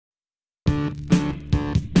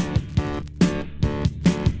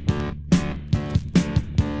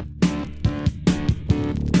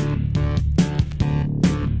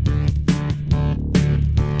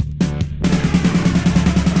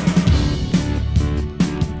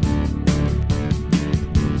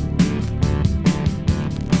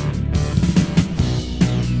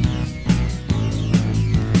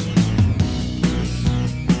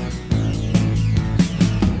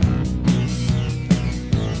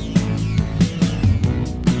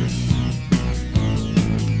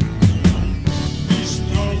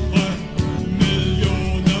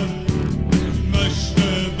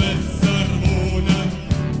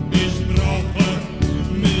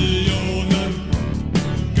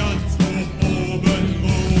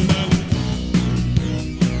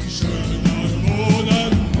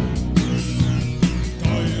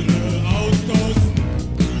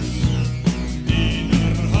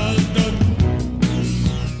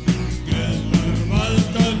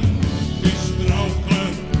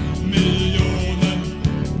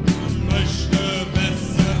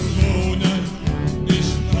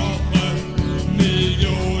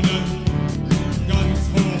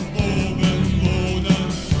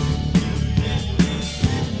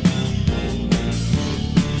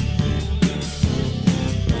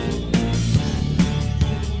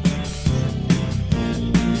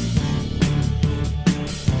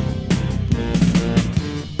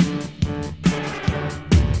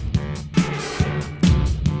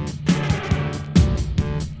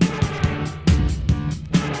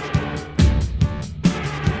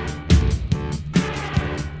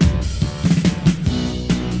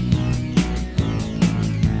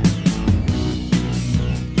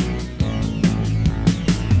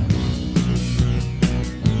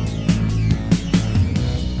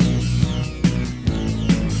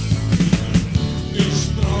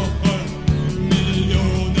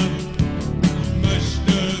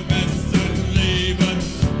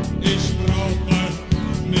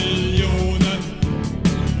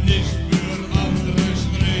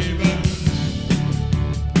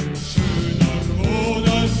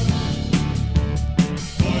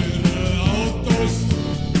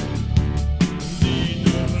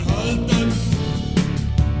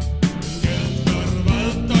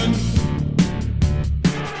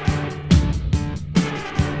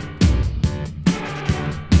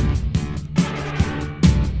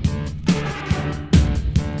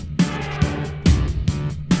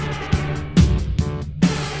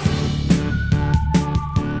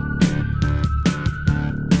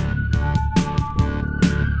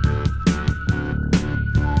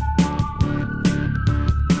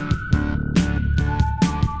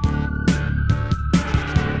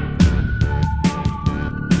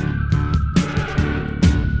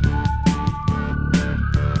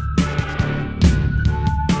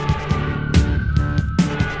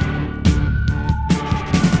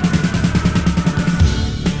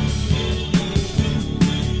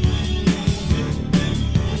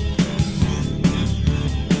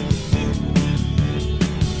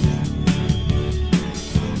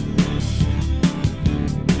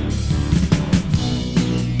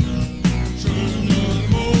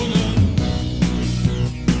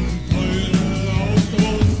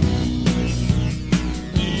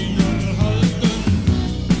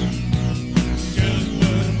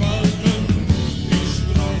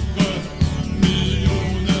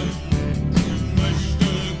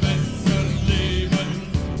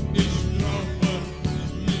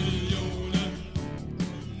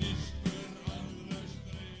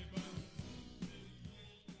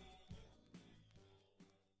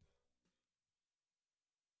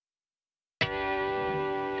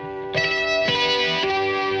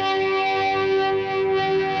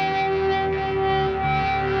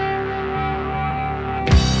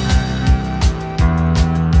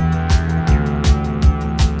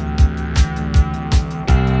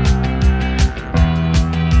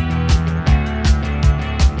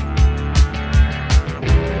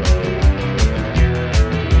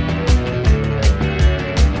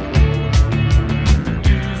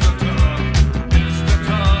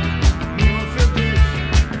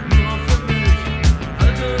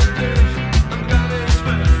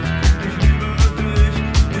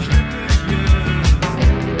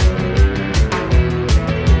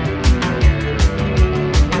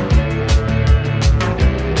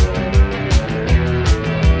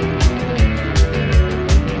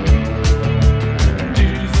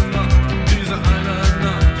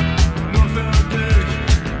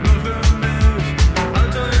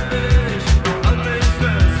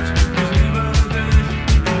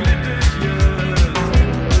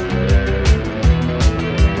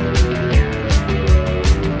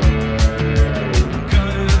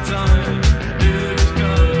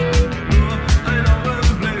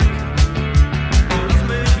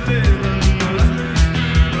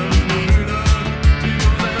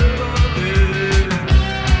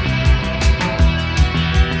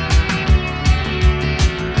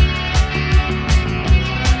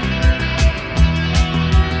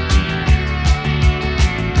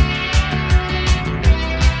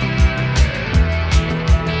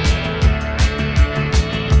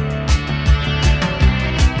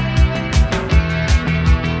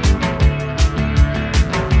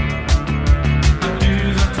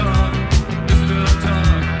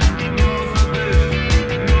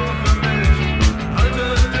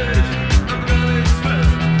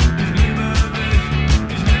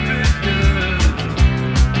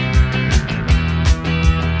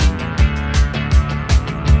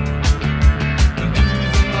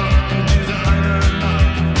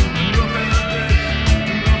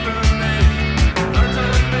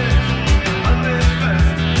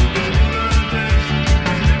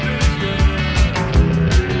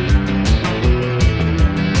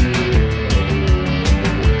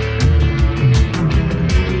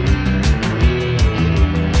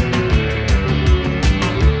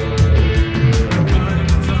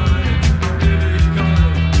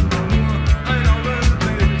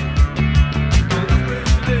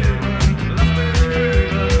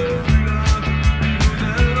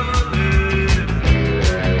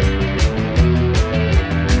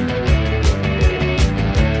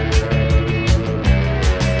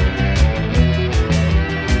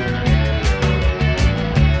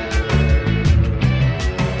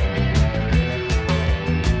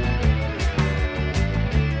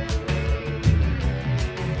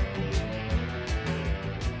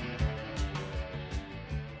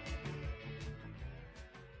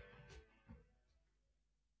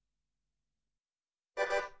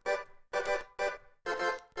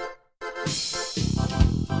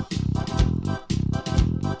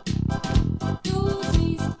Du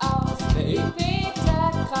siehst aus wie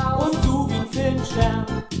Peter Kraus. Und du wie ein Filmstern,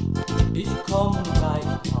 ich komm gleich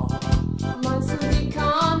drauf. Meinst du die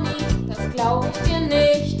Conny? Das glaub ich dir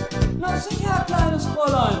nicht. Na sicher, kleines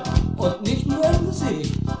Fräulein, und nicht nur im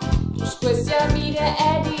Gesicht. Du sprichst ja wie der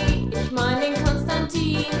Eddie, ich mein den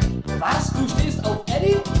Konstantin. Was, du stehst auf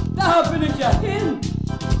Eddie? Da bin ich ja hin.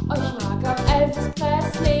 Oh, ich mag auch Elvis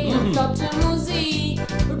Presley und flotte Musik.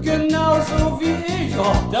 Genauso wie ich,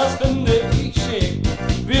 oh, das finde ich schick.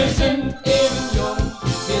 Wir sind eben jung,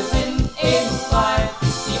 wir sind eben frei.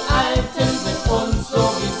 Die Alten sind uns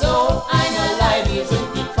sowieso einerlei. Wir sind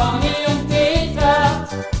wie Conny und Peter.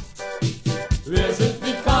 Wir sind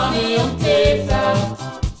wie Conny und Peter.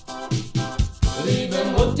 Liebe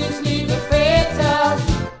Muttis, liebe Väter,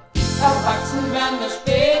 erwachsen werden wir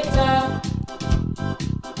später.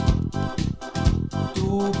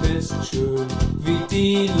 Du bist schön wie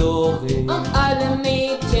die Lorraine. Und alle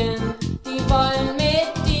Mädchen, die wollen mit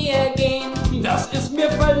dir gehen. Das ist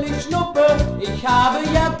mir völlig schnuppe, ich habe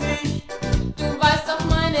ja dich. Du weißt doch,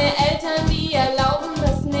 meine Eltern, die erlauben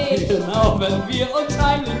das nicht. Genau, wenn wir uns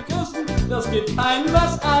heimlich küssen, das geht keinem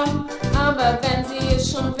was an. Aber wenn sie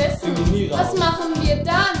es schon wissen, was machen wir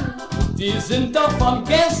dann? Die sind doch von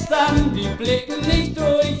gestern, die blicken nicht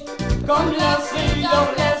durch. Komm, lass sie doch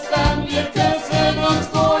lästern, wir küssen uns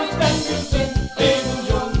durch. Denn wir sind eben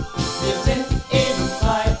jung, wir sind eben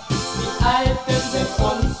frei. Die Alten sind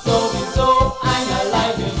uns sowieso einerlei.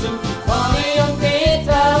 Wir sind wie Conny und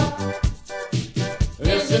Peter.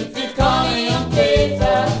 Wir sind wie Conny und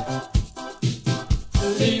Peter.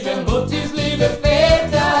 Liebe Muttis, liebe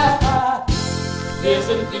Väter. Wir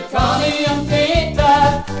sind wie Conny und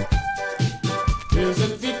Peter. Wir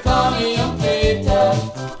sind wie Conny und Peter.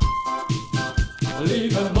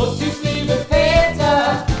 Liebe Muttis, liebe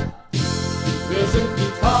Väter. Wir sind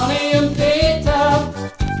wie Conny und Peter.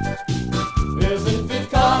 Wir sind wie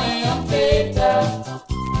Conny und Peter.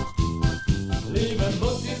 Liebe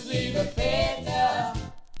Muttis, liebe Väter.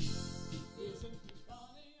 Wir sind wie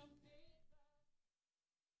Conny und Peter.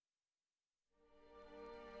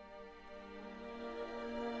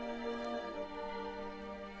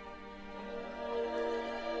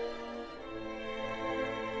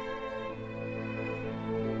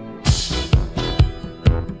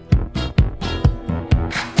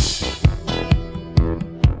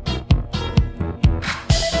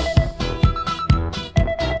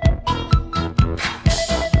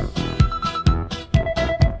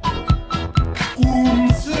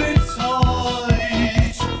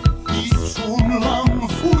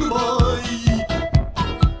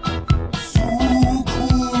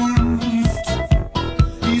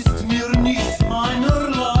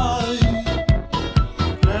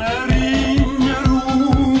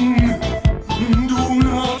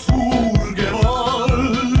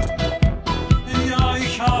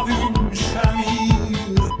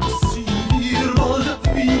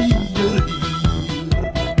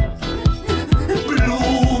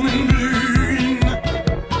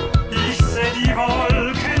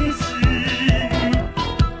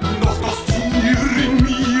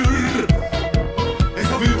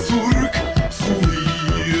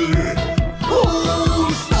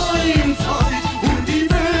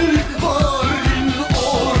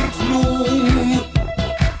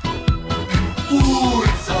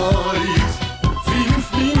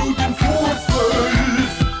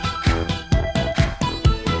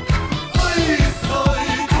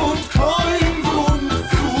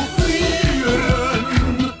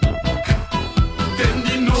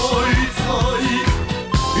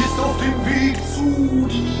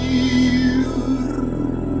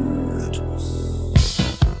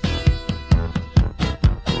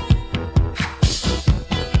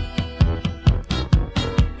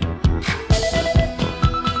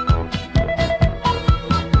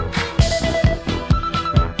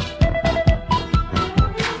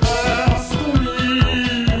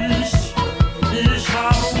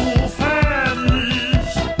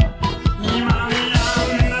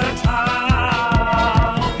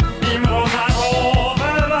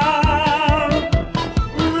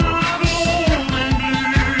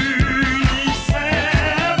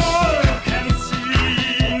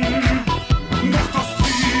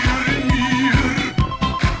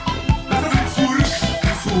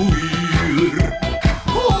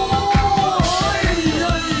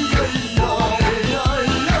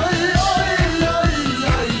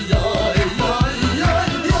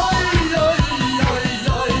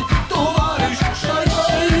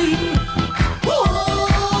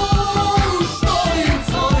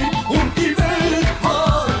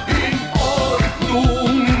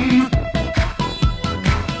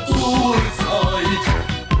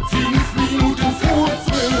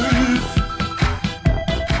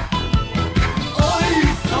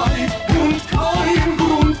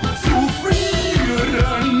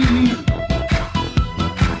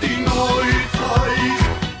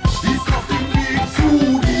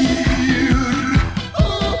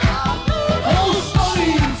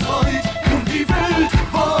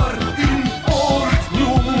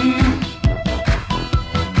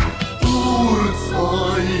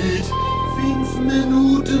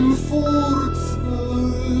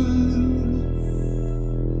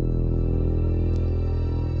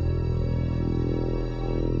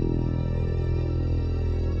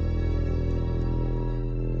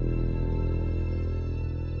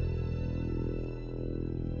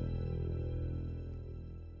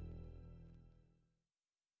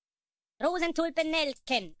 Rosentulpen,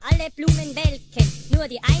 Nelken, alle Blumen welken, nur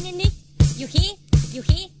die eine nicht, juche,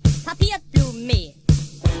 juche, Papierblume.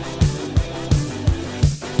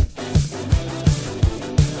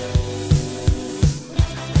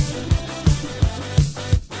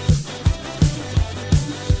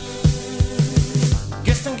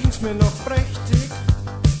 Gestern ging's mir noch prächtig,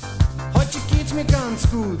 heute geht's mir ganz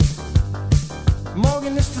gut.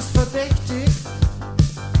 Morgen ist es verdächtig,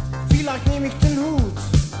 vielleicht nehme ich den Hut.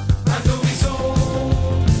 Also wieso?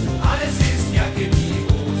 Alles ist Jacke wie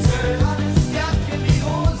Hose. Alles ist Jacke wie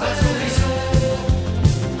Hose. Also wieso?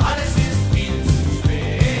 Alles ist viel zu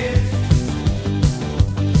spät.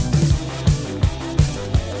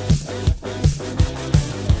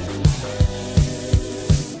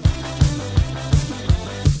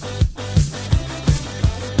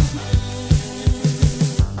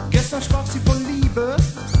 Gestern sprach sie von Liebe,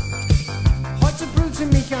 heute brüllt sie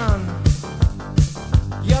mich an.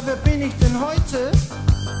 Ja, wer bin ich denn heute?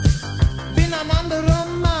 Bin ein anderer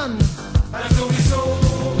Mann. Also wieso?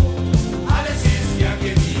 Alles ist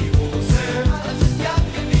Jacke wie Hose. Alles ist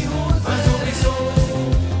Jacke wie Hose. Also wieso?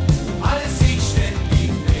 Alles sich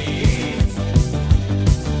ständig dreht.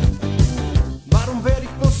 Warum werde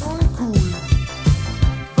ich bloß uncool?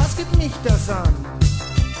 Was geht mich das an?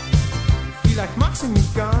 Vielleicht mag sie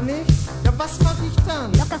mich gar nicht. Ja, was mach ich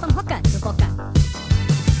dann? Locker vom Hocker, du Bocker.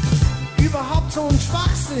 Überhaupt so ein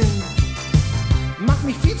Schwachsinn macht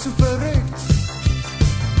mich viel zu verrückt.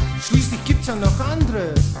 Schließlich gibt's ja noch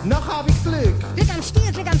andere, noch hab ich Glück. Glück am Stiel,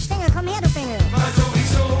 Glück am Stängel, komm her, du Bengel. Also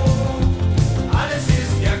wieso? Alles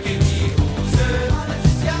ist Jacke wie Hose. Alles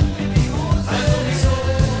ist Jacke wie Hose. Also wieso?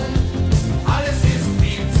 Alles ist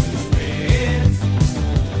viel zu spät.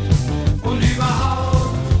 Und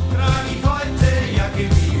überhaupt trage ich heute Jacke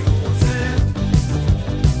wie Hose.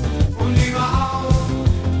 Und überhaupt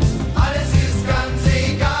alles ist ganz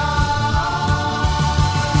egal.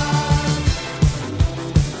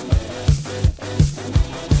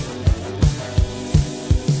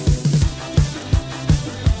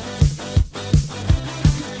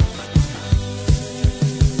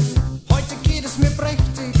 Heute geht es mir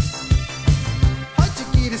prächtig, heute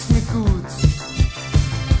geht es mir gut.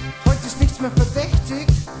 Heute ist nichts mehr verdächtig,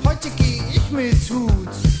 heute geh ich mit Hut.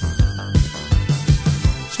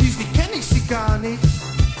 Schließlich kenn ich sie gar nicht,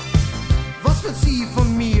 was will sie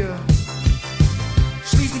von mir?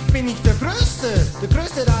 Schließlich bin ich der Größte,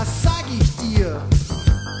 das sag ich dir.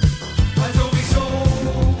 Also wieso?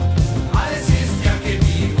 Alles ist Jacke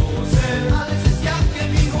wie Hose. Alles ist Jacke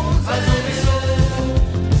wie Hose. Also wieso?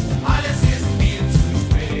 Alles ist viel zu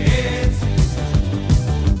spät.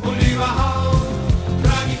 Und überhaupt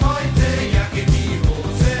trage ich heute Jacke wie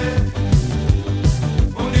Hose.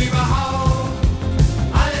 Und überhaupt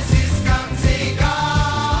alles ist ganz egal.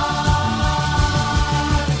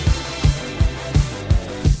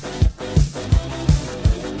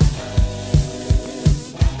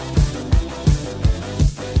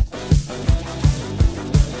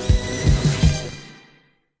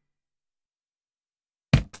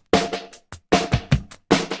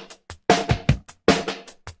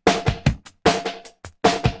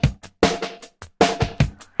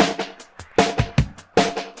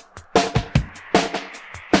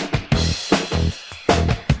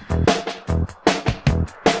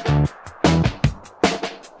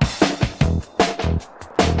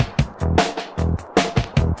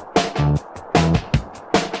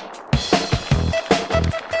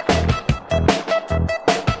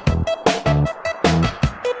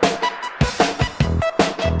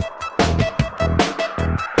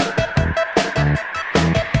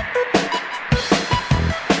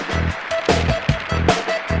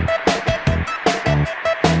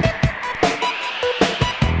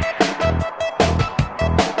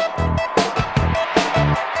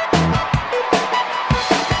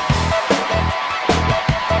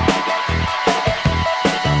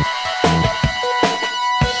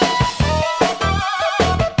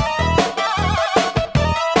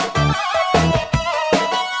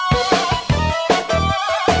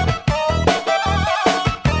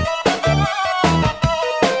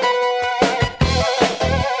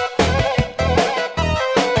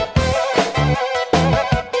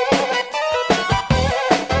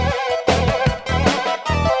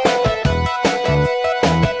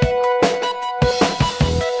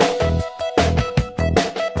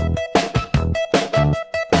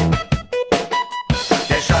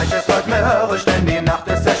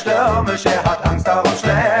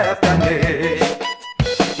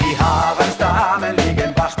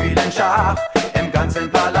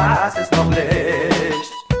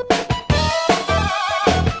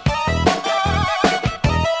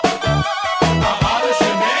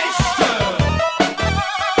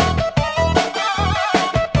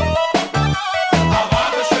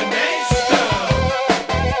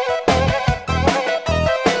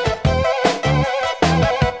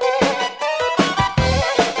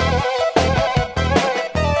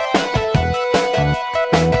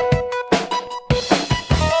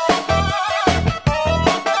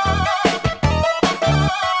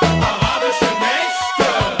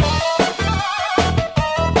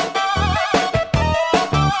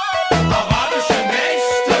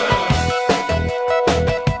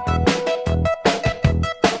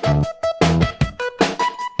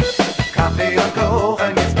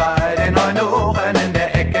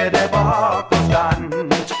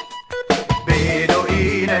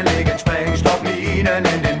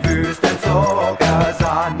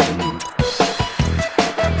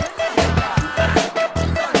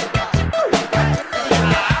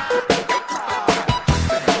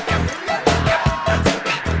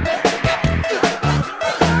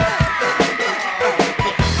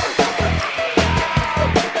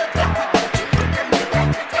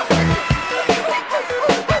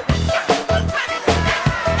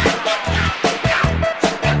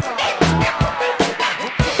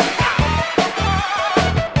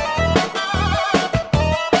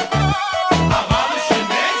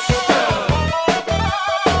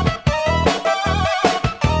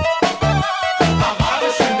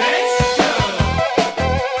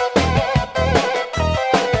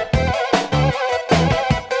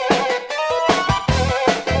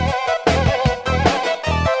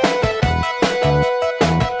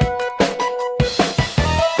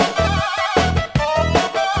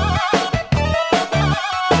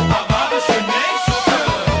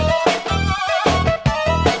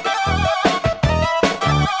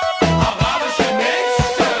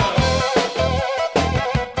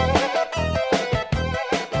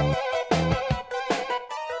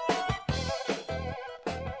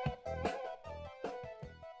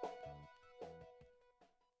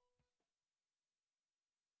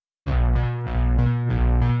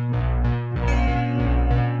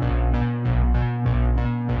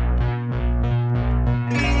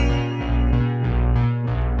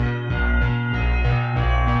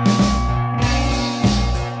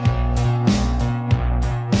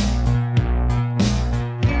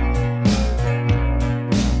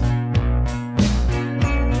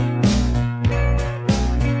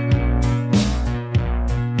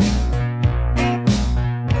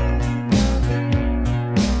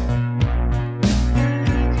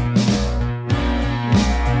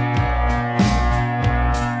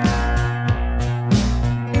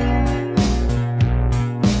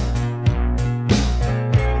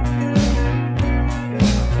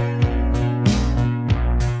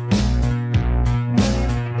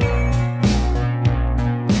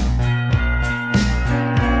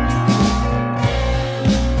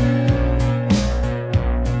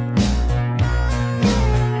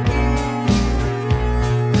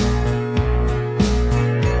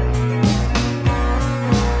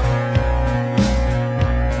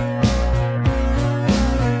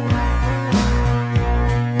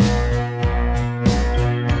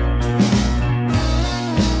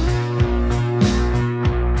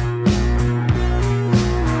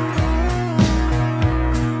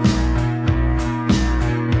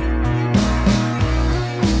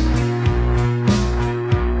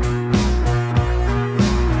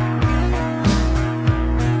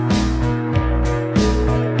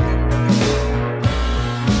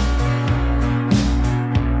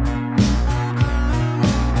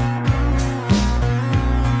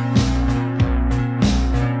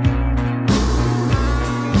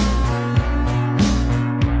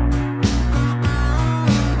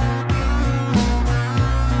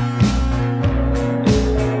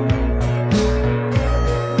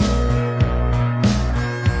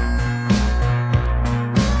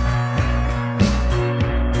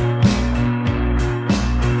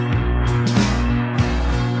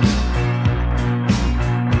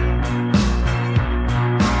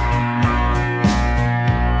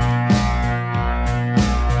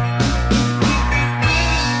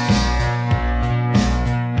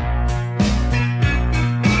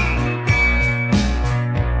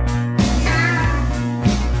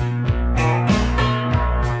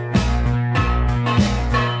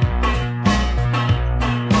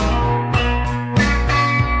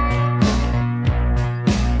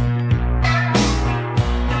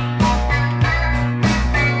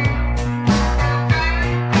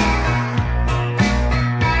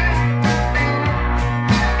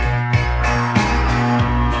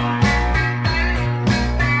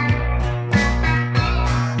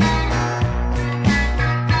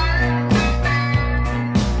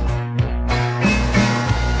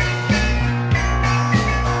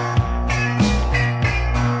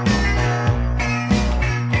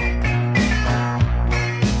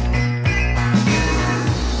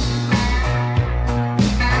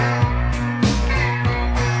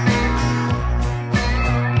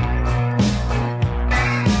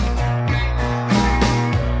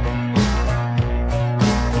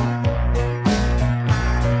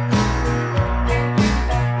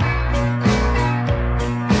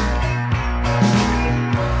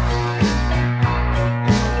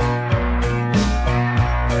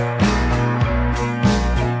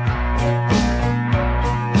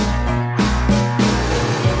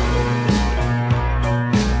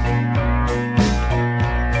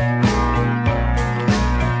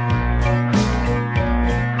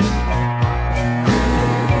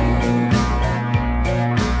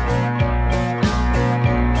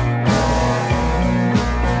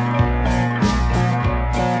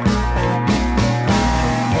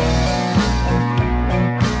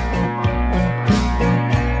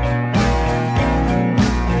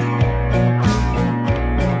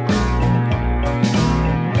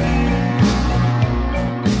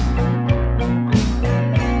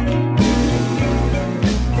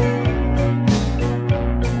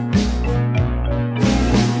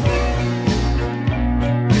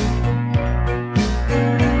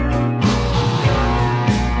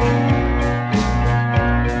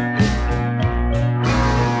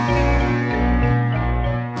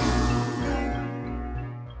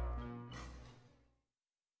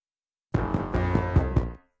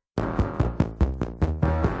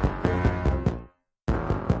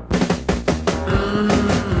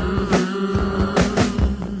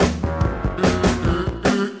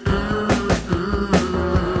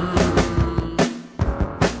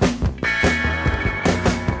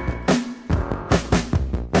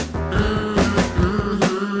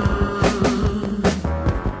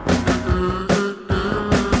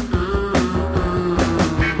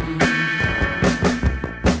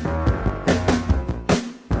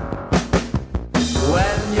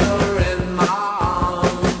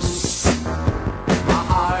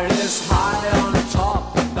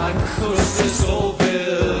 Kuss ist so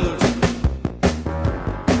wild.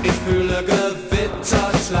 Ich fühle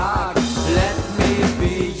Gewitterschlag. Let me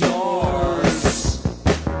be yours.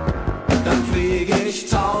 Dann fliege ich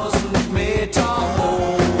 1000 Meter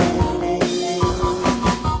hoch.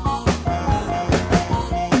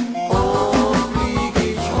 Oh, flieg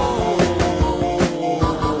ich hoch.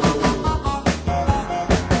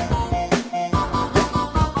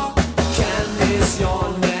 Candy is your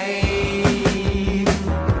name.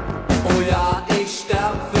 Oh ja, ich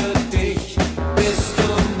sterb für dich. Bist du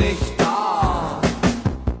nicht da?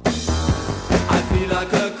 I feel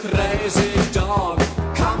like a crazy dog.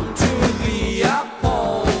 Come to the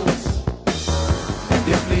airport.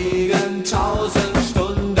 Wir fliegen 1000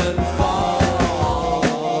 Stunden fort.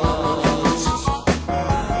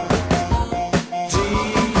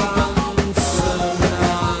 Die ganze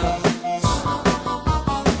Nacht.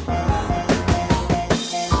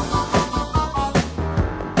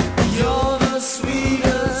 You're the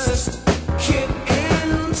sweetest kid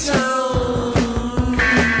in town.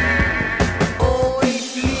 Oh,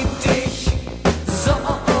 ich lieb dich so.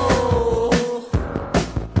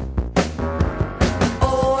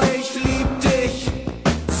 Oh, ich lieb dich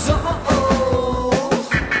so.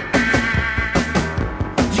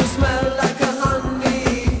 You smell like a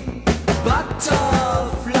honey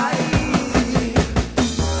butterfly.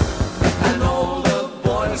 And all the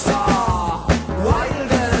boys are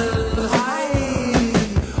wild and high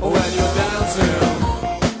when you're dancing.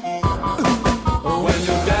 When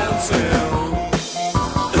you're dancing.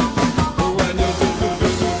 When you're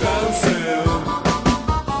dancing.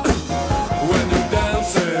 When you're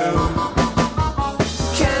dancing.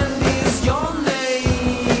 Candy's your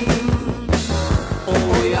name.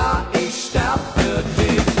 Oh ja, ich sterb für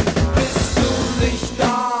dich. Bist du nicht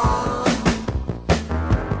da?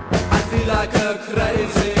 I feel like a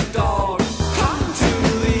crazy dog. Come to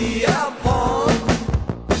the airport.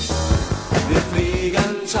 Wir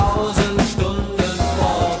fliegen 1000 Stunden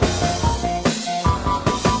fort.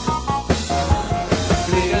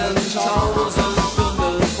 Fliegen 1000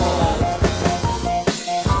 Stunden fort.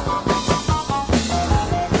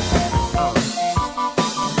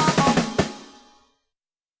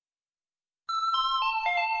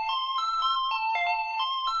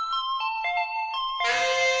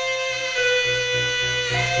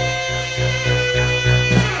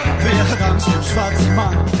 Wer hat Angst vor dem schwarzen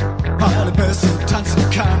Mann? Weil er besser tanzen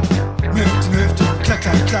kann. Mit den Hüften, klack,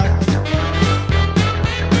 klack, klack.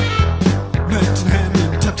 Mit den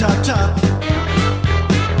Händen, tap, tap, tap.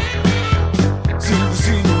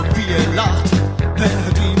 Sieh nur, wie er lacht. Wer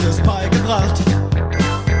hat ihm das beigebracht?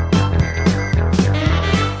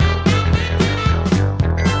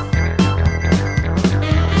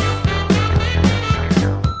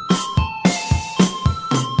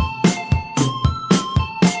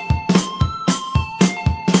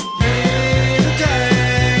 Jeder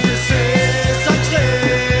denkt, es ist ein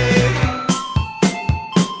Trick.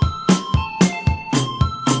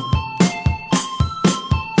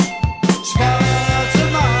 Schwarzer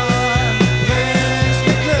Mann, bringst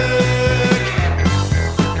mir Glück.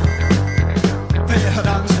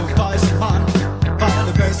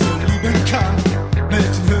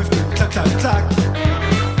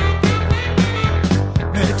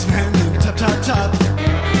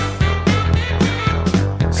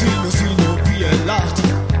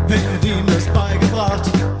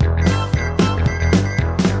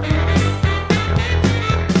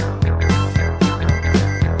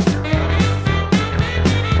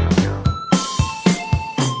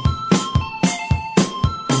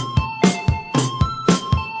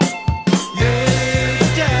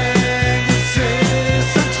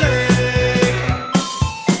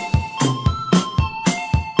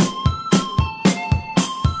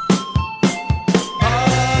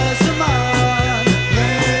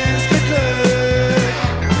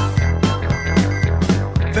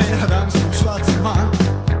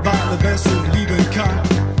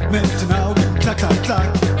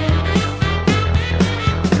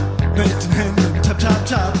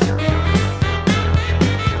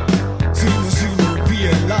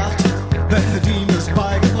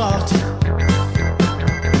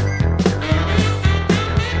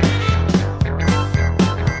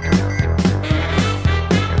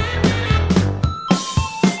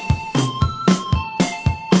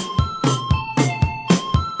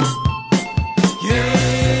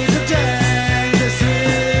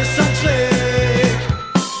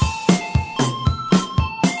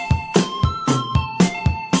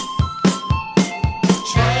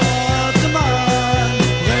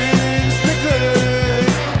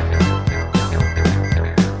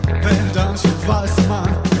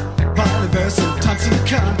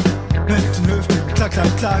 Mit den Hüften klack,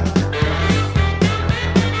 klack, klack.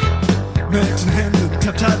 Mit den Händen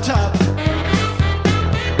tap, tap, tap.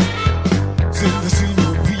 Sind es sie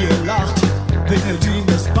nur, wie ihr lacht? Wer hat ihnen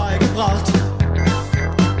das beigebracht?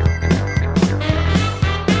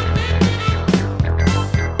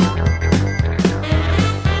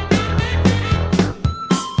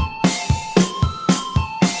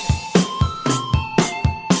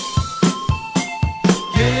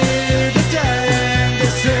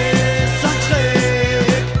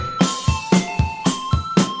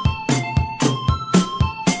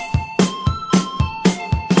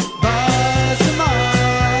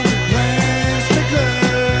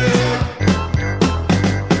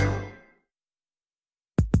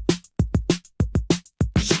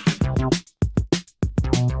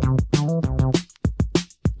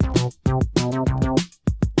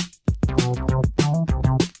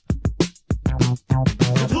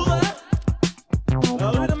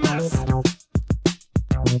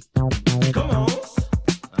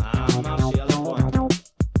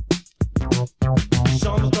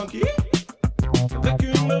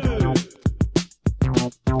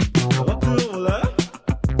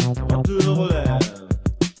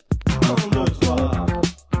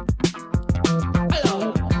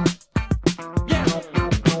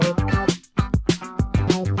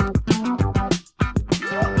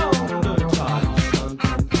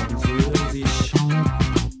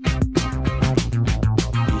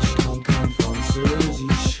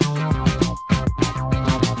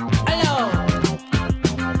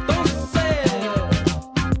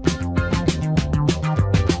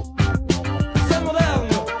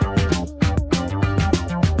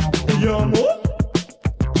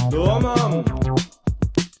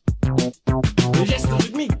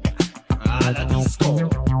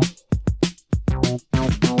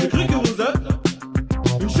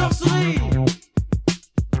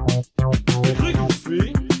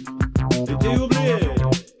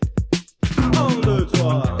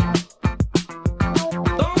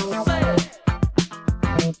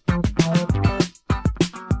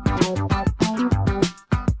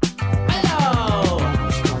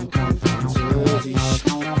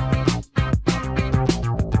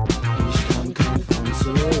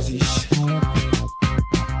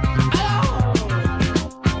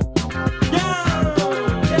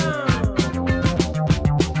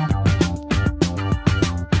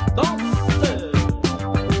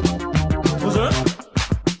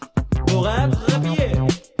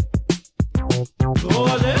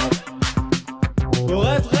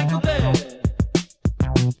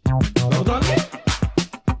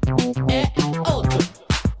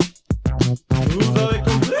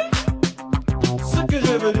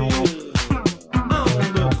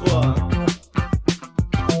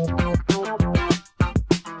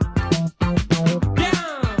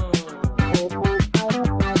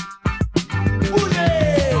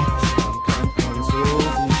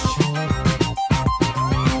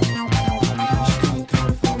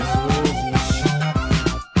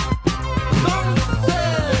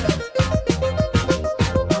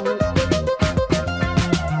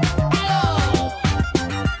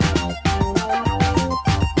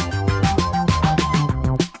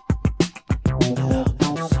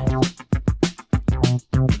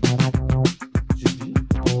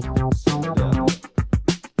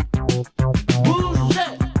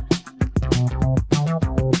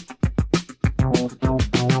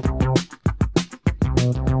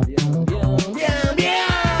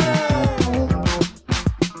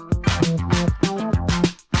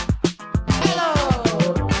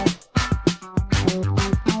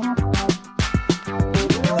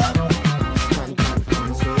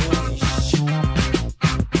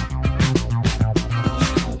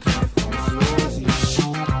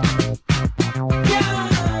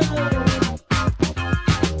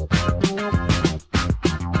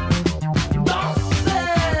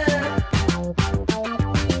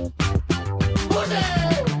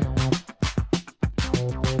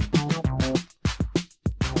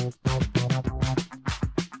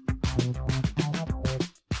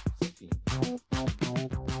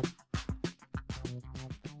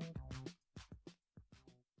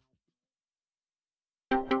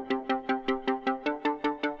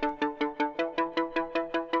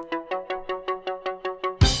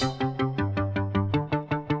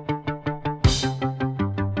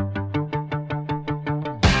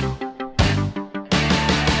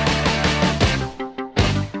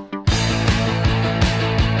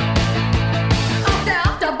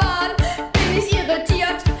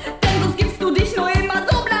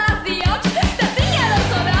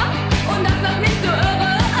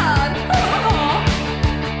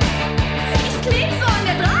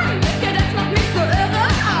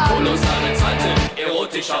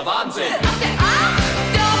 erotischer Wahnsinn. Auf der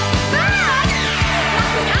Achterbahn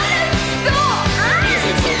macht mich alles so an. Wir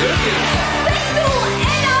sind so glücklich.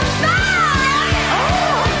 Sexueller Wahn.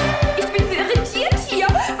 Oh, ich bin so irritiert hier.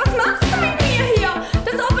 Was machst du mit mir hier?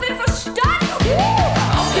 Das ist aber den Verstand.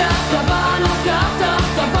 Auf der Achterbahn, auf der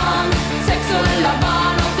Achterbahn, sexueller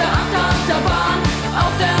Wahn, auf der Achterbahn,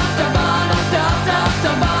 auf der Achterbahn, auf der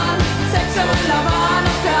Achterbahn, sexueller Wahn,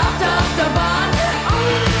 auf der Achterbahn.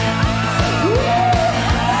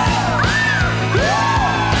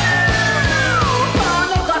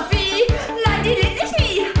 Pornografie, nein, die lese ich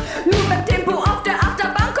nie. Nur mit Tempo auf der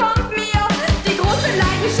Achterbahn kommt mir die große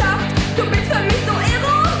Leidenschaft. Du bist für mich so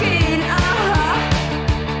erogen, aha.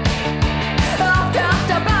 Auf der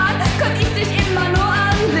Achterbahn kann ich dich immer nur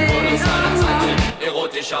ansehen. Und seiner Zeit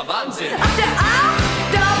erotischer Wahnsinn. Auf der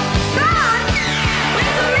Achterbahn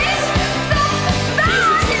bringst du mich zum Wir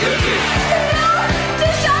sind so glücklich.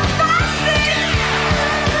 erotischer Wahnsinn.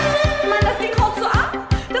 Mann, das Ding haut so ab.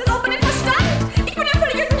 Das ist auch mit dem Verstand. Ich bin ja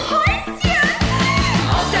völlig aus dem Häuschen.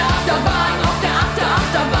 Auf der Achterbahn, auf der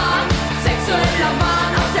Achterbahn, sexueller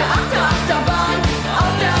Wahn, auf der Achterbahn,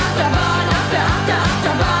 auf der Achterbahn, auf der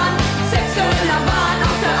Achterbahn, sexueller Wahn,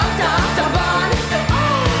 auf der Achterbahn.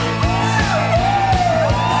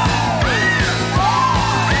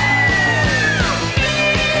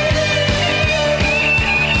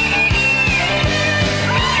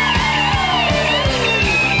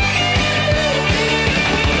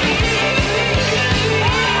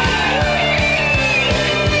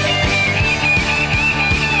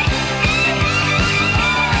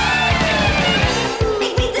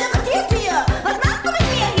 Ich bin so irritiert hier. Was machst du mit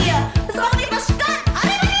mir hier? Das ist auch nicht Verstand.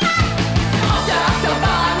 Auf der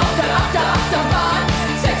Achterbahn, auf der Achterbahn,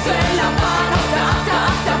 sexueller Wahn, auf der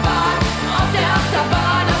Achterbahn, auf der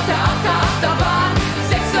Achterbahn, auf der Achterbahn,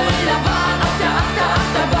 sexueller Wahn, auf der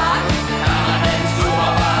Achterbahn. Permanent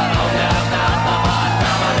Superbahn, auf der Achterbahn,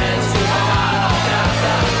 permanent Superbahn, auf der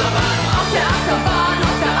Achterbahn, auf der Achterbahn,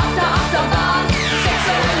 auf der Achterbahn,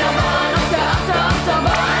 sexueller Wahn, auf der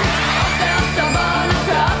Achterbahn, auf der Achterbahn, auf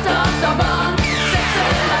der Achterbahn,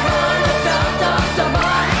 sexueller Wahn, auf der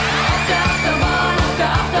Achterbahn. Auf der Achterbahn, auf der Achterbahn, sexueller Wahn, auf der Achterbahn, auf der Achterbahn, auf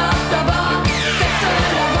der Achterbahn,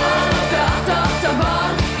 sexueller Wahn, auf der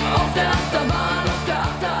Achterbahn, auf der Achterbahn, auf der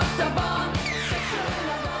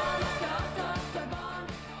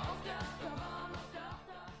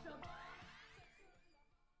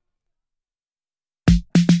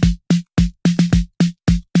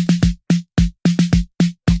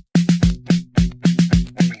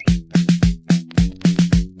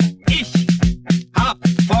Ich hab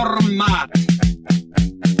Format.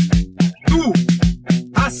 Du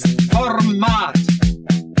hast Format.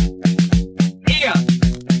 Er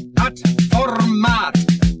hat Format.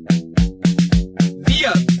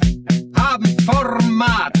 Wir haben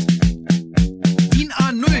Format. DIN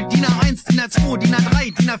A0, DIN A1, DIN A2, DIN A3,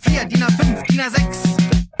 DIN A4, DIN A5, DIN A6.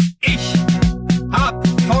 Ich hab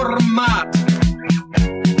Format.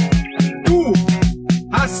 Du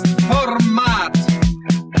hast Format.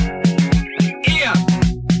 Er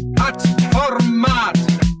hat Format.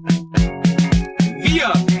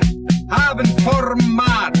 Wir haben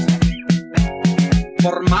Format.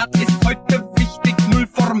 Format ist heute wichtig. Null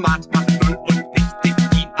Format macht null und wichtig.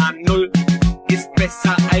 DIN A0 ist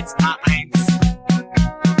besser als A1.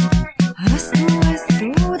 Hast du es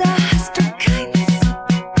oder hast du keins?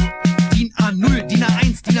 DIN A0, DIN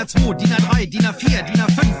A1, DIN A2, DIN A3, DIN A4, DIN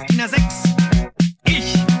A5, DIN A6. Ich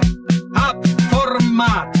hab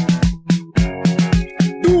Format.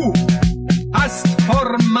 Du hast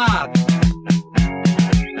Format.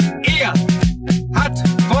 Er hat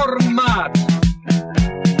Format.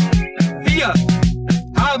 Wir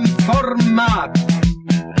haben Format.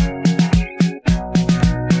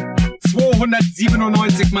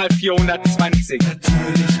 297 mal 420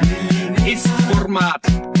 ist Format.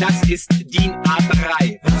 Das ist DIN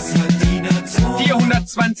A3.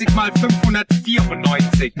 420 mal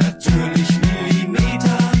 594. Natürlich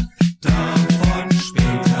Millimeter, davon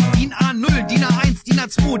später. DIN A0, DIN A1, DIN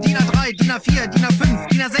A2, DIN A3, DIN A4, DIN A5,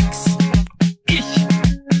 DIN A6. Ich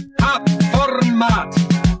hab Format.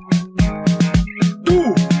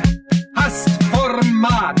 Du hast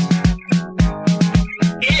Format.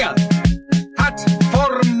 Er hat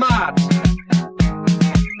Format.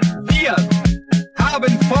 Wir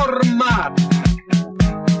haben Format.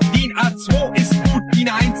 DIN A2 ist gut, DIN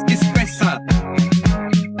A1 ist besser.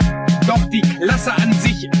 Doch die Klasse an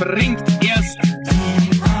sich bringt